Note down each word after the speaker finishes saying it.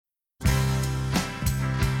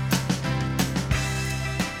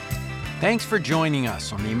Thanks for joining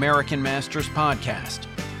us on the American Masters Podcast,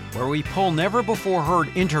 where we pull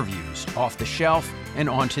never-before-heard interviews off the shelf and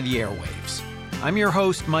onto the airwaves. I'm your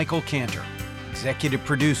host, Michael Cantor, executive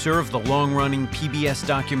producer of the long-running PBS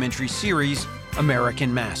documentary series,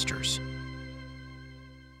 American Masters.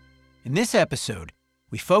 In this episode,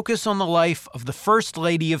 we focus on the life of the First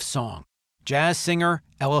Lady of Song, jazz singer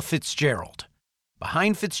Ella Fitzgerald.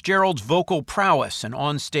 Behind Fitzgerald's vocal prowess and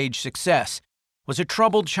onstage success was a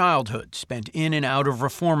troubled childhood spent in and out of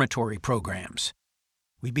reformatory programs.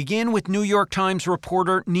 We begin with New York Times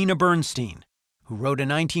reporter Nina Bernstein, who wrote a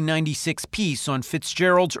 1996 piece on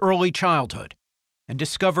Fitzgerald's early childhood and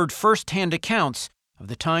discovered first-hand accounts of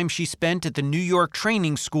the time she spent at the New York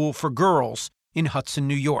Training School for Girls in Hudson,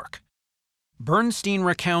 New York. Bernstein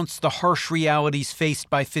recounts the harsh realities faced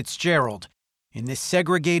by Fitzgerald in this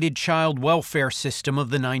segregated child welfare system of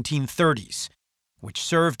the 1930s, which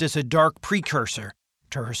served as a dark precursor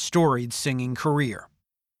to her storied singing career.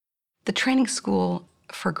 The Training School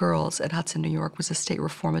for Girls at Hudson, New York was a state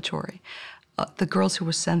reformatory. The girls who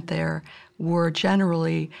were sent there were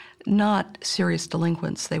generally not serious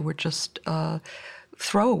delinquents. They were just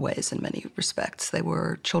throwaways in many respects. They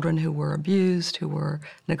were children who were abused, who were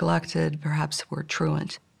neglected, perhaps were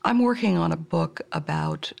truant. I'm working on a book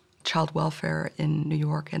about child welfare in New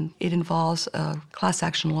York, and it involves a class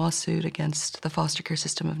action lawsuit against the foster care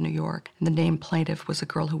system of New York. And the named plaintiff was a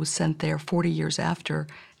girl who was sent there 40 years after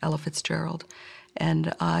Ella Fitzgerald.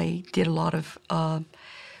 And I did a lot of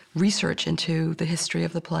research into the history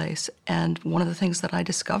of the place. And one of the things that I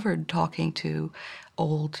discovered talking to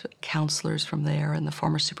old counselors from there and the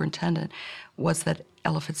former superintendent was that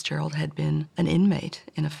Ella Fitzgerald had been an inmate,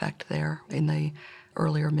 in effect, there in the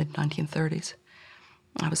earlier mid-1930s.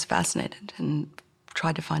 I was fascinated and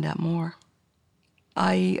tried to find out more.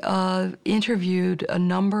 I interviewed a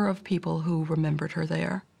number of people who remembered her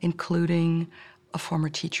there, including a former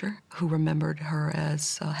teacher who remembered her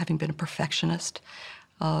as having been a perfectionist,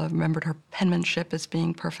 remembered her penmanship as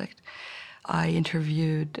being perfect. I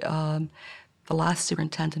interviewed the last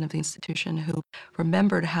superintendent of the institution who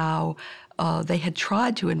remembered how they had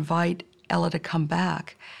tried to invite Ella to come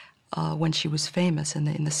back when she was famous in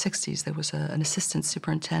the 60s. There was an assistant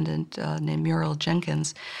superintendent named Muriel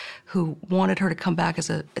Jenkins who wanted her to come back as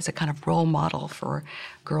a kind of role model for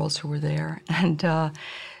girls who were there. And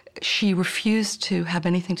she refused to have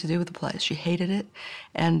anything to do with the place. She hated it.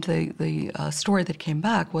 And the story that came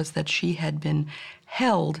back was that she had been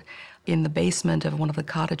held in the basement of one of the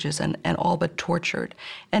cottages and all but tortured.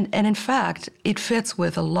 And in fact, it fits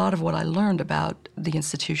with a lot of what I learned about the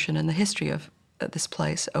institution and the history of this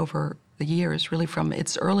place over the years, really from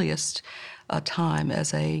its earliest time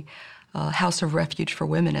as a house of refuge for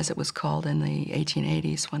women, as it was called in the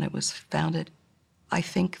 1880s when it was founded. I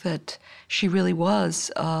think that she really was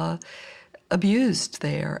abused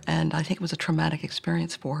there, and I think it was a traumatic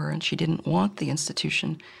experience for her, and she didn't want the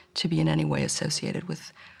institution to be in any way associated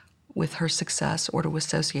with her success or to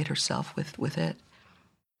associate herself with it.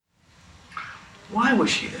 Why was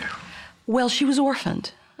she there? Well, she was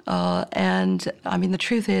orphaned. And I mean, the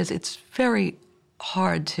truth is, it's very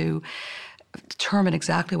hard to determine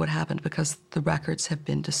exactly what happened because the records have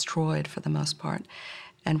been destroyed for the most part,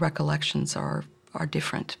 and recollections are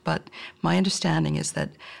different. But my understanding is that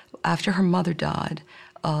after her mother died,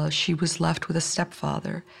 she was left with a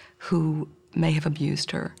stepfather who may have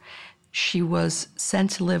abused her. She was sent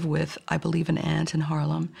to live with, I believe, an aunt in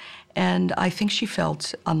Harlem, and I think she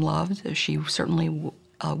felt unloved. She certainly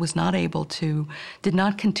did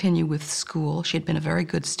not continue with school. She had been a very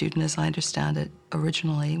good student, as I understand it,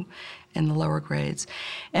 originally in the lower grades.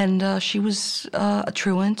 And she was a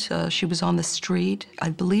truant. She was on the street. I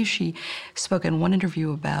believe she spoke in one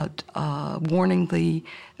interview about warning the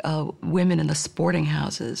women in the sporting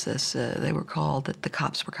houses, as they were called, that the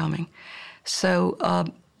cops were coming. So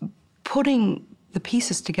putting the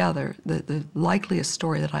pieces together, the likeliest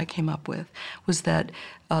story that I came up with was that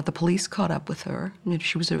the police caught up with her.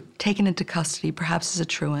 She was taken into custody, perhaps as a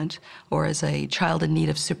truant or as a child in need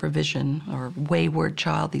of supervision or wayward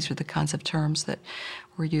child. These are the kinds of terms that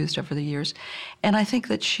were used over the years. And I think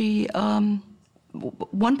that she,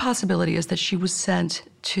 one possibility is that she was sent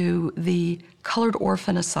to the Colored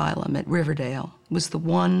Orphan Asylum at Riverdale. It was the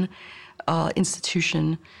one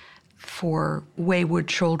institution for wayward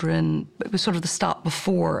children. It was sort of the stop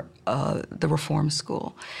before the reform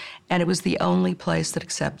school. And it was the only place that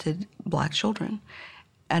accepted black children.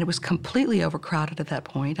 And it was completely overcrowded at that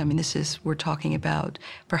point. I mean, we're talking about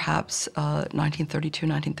perhaps 1932,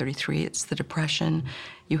 1933. It's the Depression.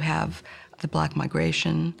 You have the black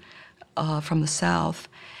migration from the South.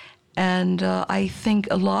 And I think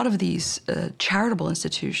a lot of these charitable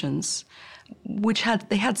institutions,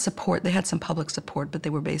 they had support, they had some public support, but they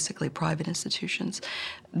were basically private institutions.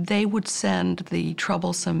 They would send the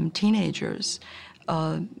troublesome teenagers,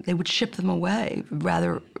 they would ship them away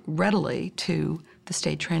rather readily to the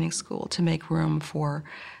state training school to make room for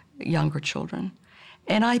younger children.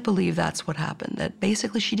 And I believe that's what happened, that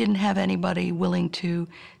basically she didn't have anybody willing to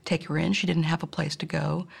take her in. She didn't have a place to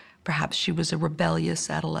go. Perhaps she was a rebellious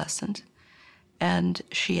adolescent. And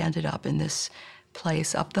she ended up in this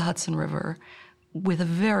place up the Hudson River with a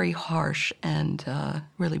very harsh and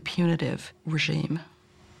really punitive regime.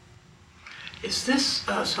 Is this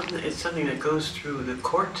something that goes through the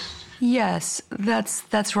courts? Yes,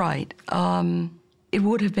 that's right. It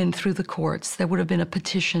would have been through the courts. There would have been a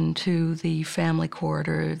petition to the family court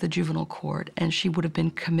or the juvenile court, and she would have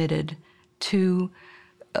been committed to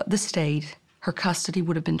the state. Her custody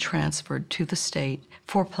would have been transferred to the state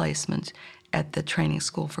for placement at the training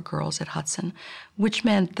school for girls at Hudson, which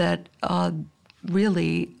meant that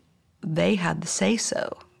really they had the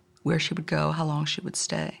say-so where she would go, how long she would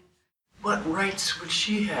stay. What rights would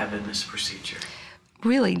she have in this procedure?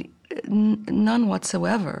 Really, none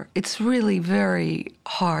whatsoever. It's really very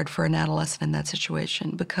hard for an adolescent in that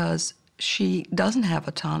situation because she doesn't have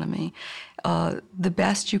autonomy. The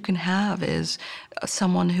best you can have is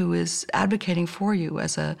someone who is advocating for you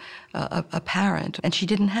as a parent, and she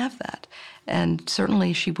didn't have that. And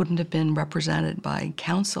certainly she wouldn't have been represented by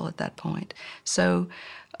counsel at that point. So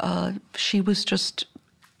she was just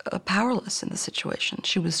powerless in the situation.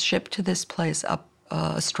 She was shipped to this place,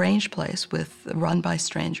 a strange place run by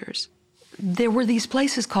strangers. There were these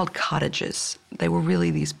places called cottages. They were really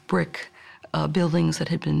these brick buildings that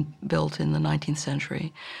had been built in the 19th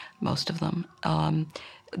century, most of them.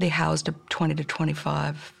 They housed 20 to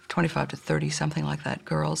 25 to 30, something like that,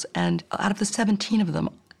 girls. And out of the 17 of them,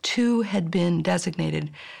 2 had been designated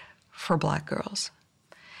for black girls.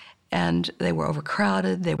 And they were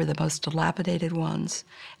overcrowded. They were the most dilapidated ones.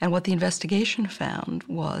 And what the investigation found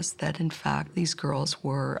was that, in fact, these girls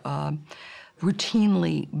were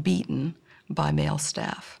routinely beaten by male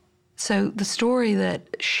staff. So the story that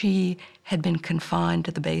she had been confined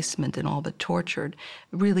to the basement and all but tortured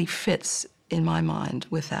really fits, in my mind,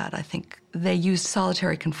 with that. I think they used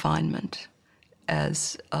solitary confinement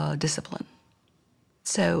as discipline.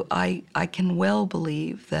 So I can well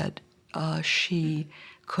believe that she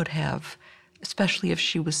could have, especially if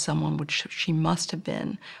she was someone which she must have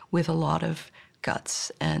been, with a lot of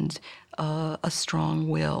guts and a strong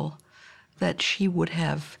will, that she would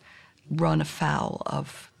have run afoul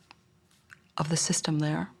of the system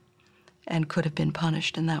there and could have been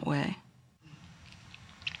punished in that way.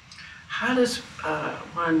 How does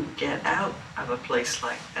one get out of a place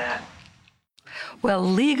like that? Well,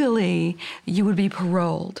 legally, you would be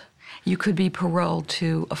paroled. You could be paroled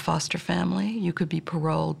to a foster family. You could be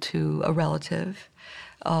paroled to a relative.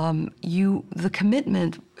 Her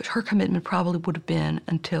commitment probably would have been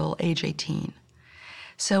until age 18.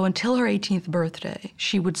 So until her 18th birthday,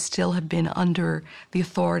 she would still have been under the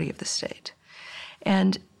authority of the state.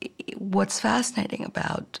 And what's fascinating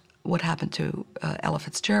about what happened to Ella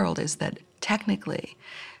Fitzgerald is that technically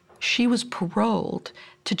she was paroled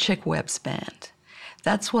to Chick Webb's band.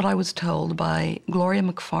 That's what I was told by Gloria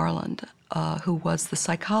McFarland, who was the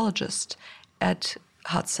psychologist at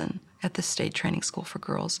Hudson, at the State Training School for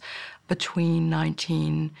Girls, between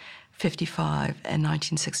 1955 and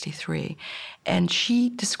 1963. And she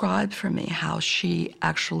described for me how she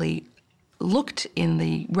actually looked in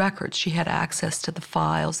the records. She had access to the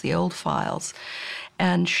files, the old files,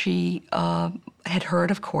 and she had heard,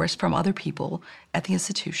 of course, from other people at the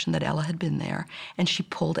institution that Ella had been there, and she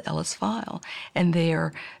pulled Ella's file. And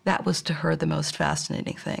that was to her the most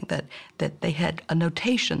fascinating thing, that they had a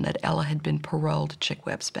notation that Ella had been paroled to Chick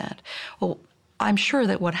Webb's band. Well, I'm sure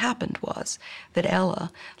that what happened was that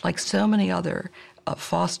Ella, like so many other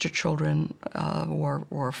foster children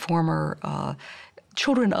or former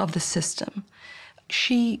children of the system,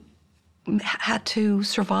 she had to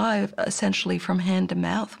survive essentially from hand to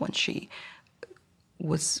mouth when she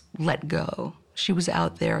was let go. She was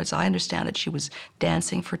out there, as I understand it, she was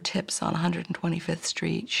dancing for tips on 125th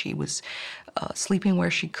Street. She was sleeping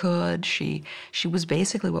where she could. She was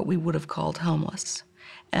basically what we would have called homeless.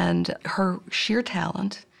 And her sheer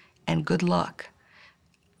talent and good luck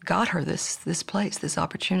got her this place, this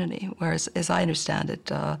opportunity. Whereas, as I understand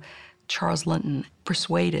it, Charles Linton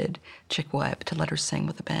persuaded Chick Webb to let her sing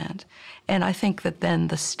with the band. And I think that then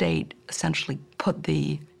the state essentially put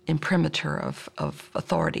the imprimatur of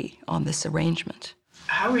authority on this arrangement.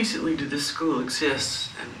 How recently did this school exist,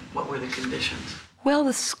 and what were the conditions? Well,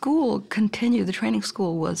 the school continued. The training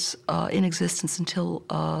school was in existence until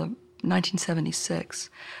 1976.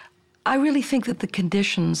 I really think that the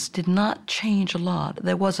conditions did not change a lot.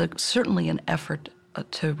 There was certainly an effort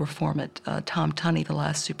to reform it. Tom Tunney, the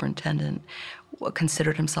last superintendent,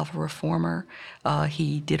 considered himself a reformer.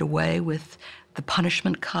 He did away with the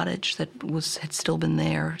punishment cottage that had still been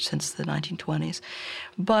there since the 1920s.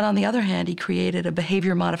 But on the other hand, he created a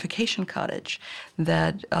behavior modification cottage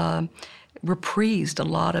that reprised a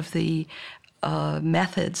lot of the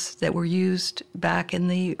methods that were used back in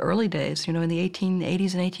the early days, in the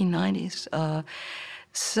 1880s and 1890s.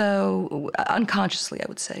 So unconsciously, I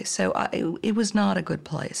would say. So it was not a good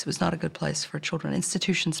place. It was not a good place for children.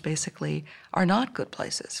 Institutions basically are not good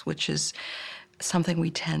places, which is something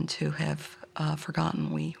we tend to have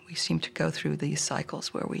forgotten. We seem to go through these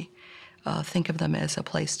cycles where we think of them as a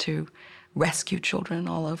place to rescue children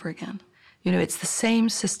all over again. It's the same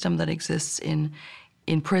system that exists in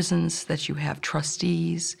prisons, that you have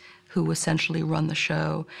trustees who essentially run the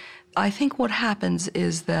show. I think what happens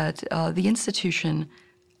is that the institution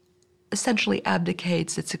essentially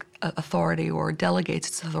abdicates its authority or delegates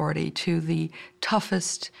its authority to the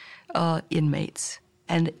toughest inmates.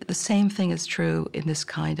 And the same thing is true in this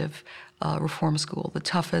kind of reform school. The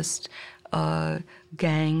toughest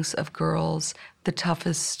gangs of girls, the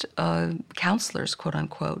toughest counselors, quote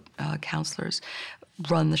unquote, counselors,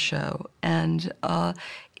 run the show. And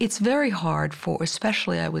it's very hard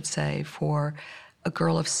especially I would say, for a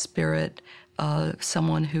girl of spirit,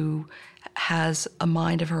 someone who has a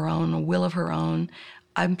mind of her own, a will of her own.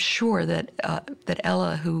 I'm sure that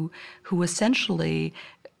Ella, who essentially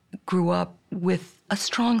grew up with a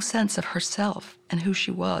strong sense of herself and who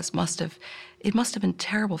she was, it must have been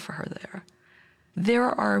terrible for her there.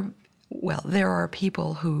 There are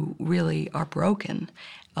people who really are broken.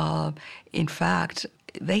 In fact,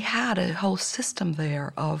 they had a whole system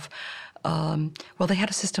there of, they had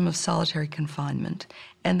a system of solitary confinement,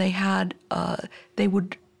 and they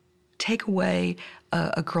would take away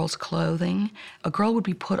a girl's clothing. A girl would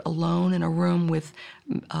be put alone in a room with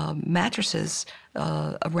mattresses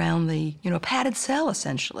around a padded cell,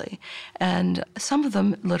 essentially. And some of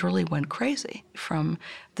them literally went crazy from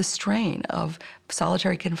the strain of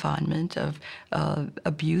solitary confinement, of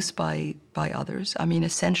abuse by others. I mean,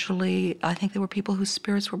 essentially, I think there were people whose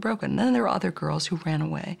spirits were broken. And then there were other girls who ran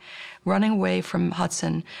away. Running away from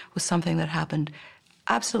Hudson was something that happened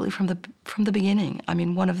absolutely from the beginning. I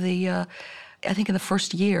mean, one of the I think in the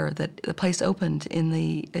first year that the place opened in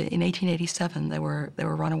 1887, there were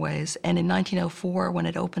runaways, and in 1904, when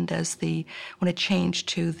it opened when it changed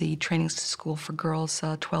to the training school for girls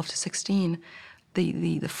 12 to 16,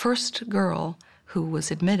 the first girl who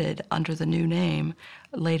was admitted under the new name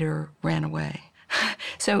later ran away.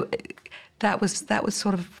 So that was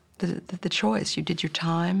sort of the choice. You did your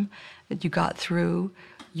time, you got through.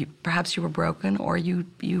 Perhaps you were broken, or you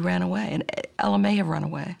ran away, and Ella may have run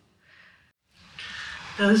away.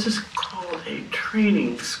 Now, this is called a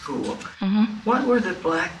training school. Mm-hmm. What were the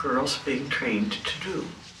black girls being trained to do?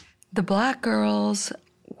 The black girls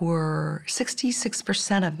were,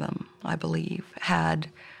 66% of them, I believe,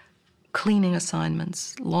 had cleaning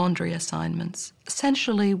assignments, laundry assignments.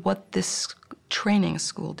 Essentially, what this training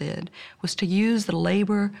school did was to use the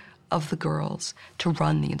labor of the girls to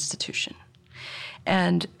run the institution.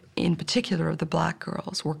 And in particular, the black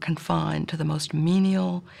girls were confined to the most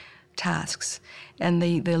menial tasks. And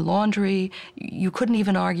the laundry, you couldn't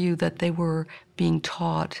even argue that they were being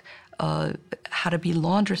taught how to be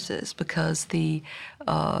laundresses because the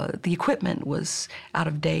equipment was out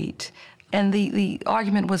of date. And the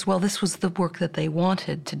argument was, well, this was the work that they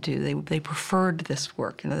wanted to do. They preferred this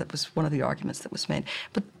work. That was one of the arguments that was made.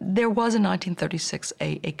 But there was in 1936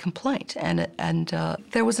 a complaint, and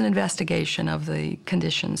there was an investigation of the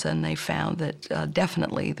conditions, and they found that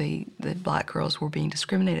definitely the black girls were being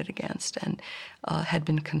discriminated against and had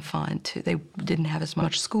been confined to. They didn't have as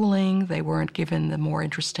much schooling. They weren't given the more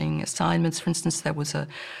interesting assignments. For instance, there was a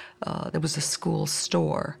school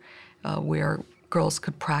store where girls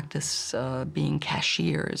could practice being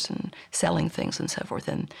cashiers and selling things and so forth,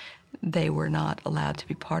 and they were not allowed to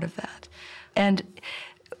be part of that. And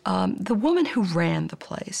the woman who ran the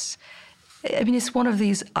place, I mean, it's one of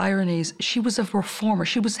these ironies. She was a reformer.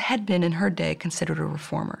 She had been, in her day, considered a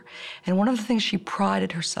reformer. And one of the things she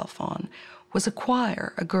prided herself on was a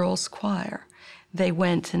choir, a girls' choir. They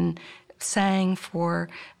went and sang for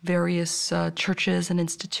various churches and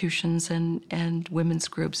institutions and women's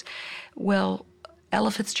groups. Well,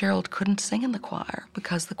 Ella Fitzgerald couldn't sing in the choir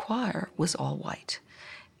because the choir was all white.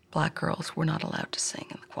 Black girls were not allowed to sing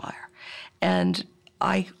in the choir. And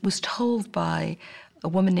I was told by a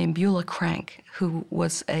woman named Beulah Crank, who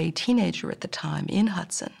was a teenager at the time in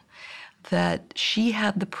Hudson, that she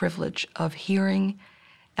had the privilege of hearing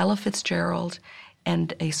Ella Fitzgerald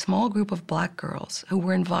and a small group of black girls who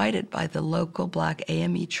were invited by the local black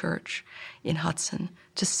AME church in Hudson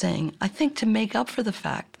to sing, I think to make up for the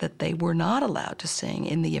fact that they were not allowed to sing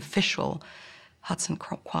in the official Hudson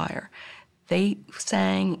choir. They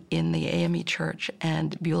sang in the AME church,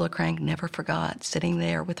 and Beulah Crank never forgot sitting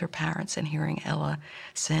there with her parents and hearing Ella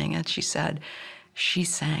sing, and she said she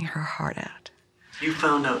sang her heart out. You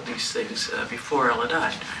found out these things before Ella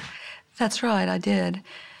died. That's right, I did.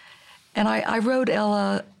 And I wrote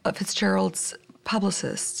Ella Fitzgerald's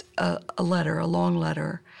publicist a letter, a long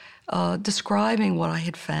letter, describing what I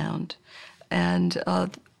had found and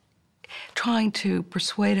trying to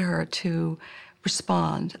persuade her to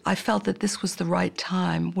respond. I felt that this was the right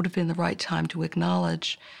time, would have been the right time to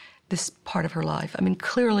acknowledge this part of her life. I mean,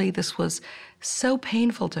 clearly this was so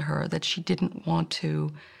painful to her that she didn't want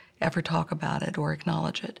to ever talk about it or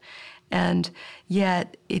acknowledge it. And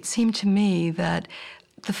yet it seemed to me that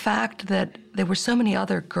the fact that there were so many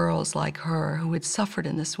other girls like her who had suffered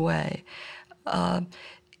in this way,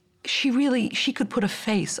 she could put a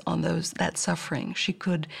face on that suffering.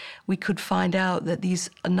 We could find out that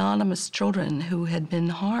these anonymous children who had been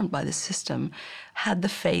harmed by the system had the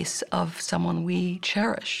face of someone we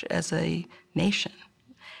cherish as a nation.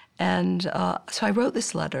 And so I wrote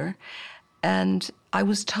this letter, and I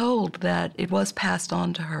was told that it was passed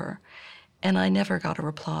on to her, and I never got a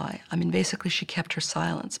reply. I mean, basically, she kept her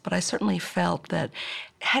silence. But I certainly felt that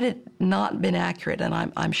had it not been accurate, and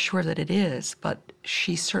I'm sure that it is, but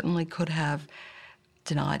she certainly could have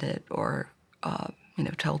denied it or,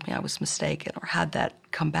 told me I was mistaken or had that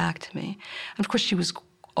come back to me. And of course, she was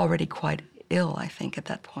already quite ill, I think, at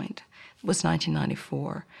that point. It was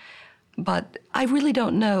 1994. But I really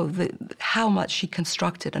don't know how much she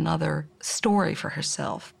constructed another story for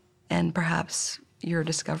herself. And perhaps you're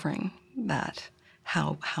discovering that,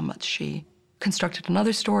 how much she constructed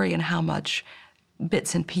another story and how much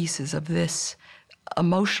bits and pieces of this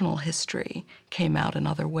emotional history came out in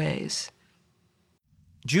other ways.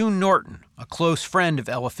 June Norton, a close friend of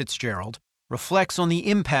Ella Fitzgerald, reflects on the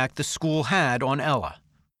impact the school had on Ella.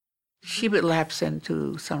 She would lapse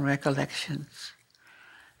into some recollections.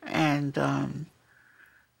 And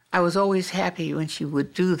I was always happy when she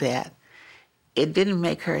would do that. It didn't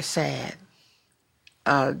make her sad.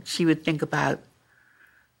 She would think about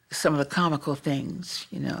some of the comical things,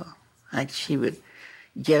 like she would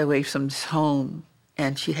get away from this home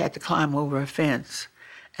and she had to climb over a fence.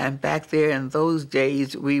 And back there in those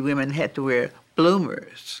days, we women had to wear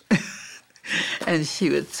bloomers. And she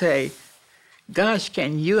would say, gosh,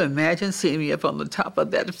 can you imagine seeing me up on the top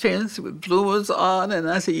of that fence with bloomers on? And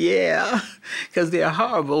I said, yeah, because they're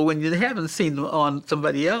horrible when you haven't seen them on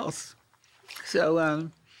somebody else. So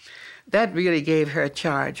that really gave her a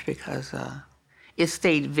charge because it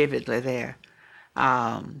stayed vividly there.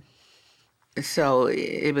 So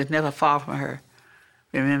it was never far from her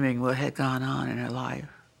remembering what had gone on in her life.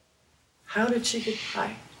 How did she get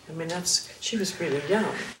by? I mean, she was really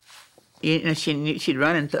young. She'd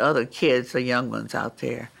run into other kids, the young ones out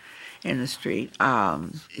there in the street,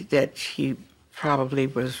 that she probably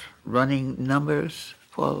was running numbers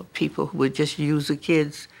for people who would just use the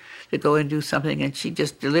kids to go and do something, and she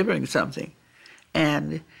just delivering something.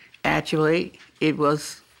 And actually, it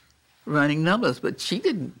was running numbers, but she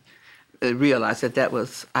didn't realize that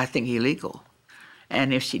was, I think, illegal.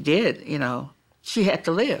 And if she did, she had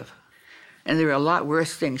to live. And there were a lot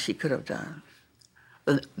worse things she could have done.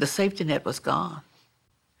 The safety net was gone.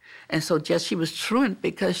 And so she was truant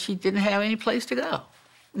because she didn't have any place to go,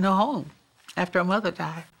 no home, after her mother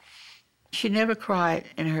died. She never cried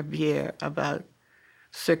in her bier about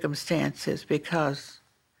circumstances because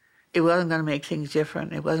it wasn't going to make things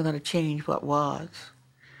different. It wasn't going to change what was.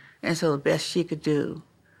 And so the best she could do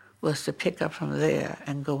was to pick up from there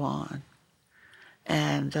and go on.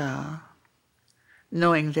 And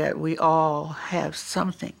knowing that we all have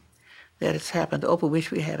something that has happened over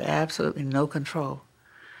which we have absolutely no control.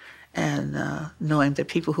 And knowing that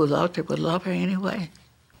people who loved her would love her anyway.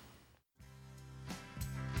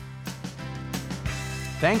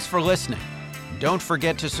 Thanks for listening. Don't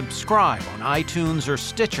forget to subscribe on iTunes or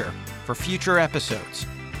Stitcher for future episodes.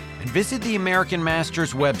 And visit the American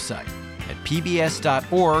Masters website at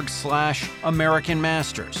pbs.org/American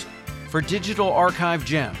Masters for digital archive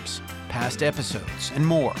gems, past episodes, and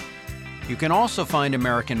more. You can also find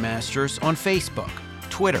American Masters on Facebook,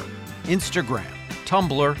 Twitter, Instagram,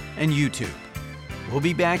 Tumblr, and YouTube. We'll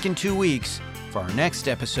be back in 2 weeks for our next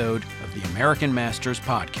episode of the American Masters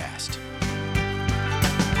podcast.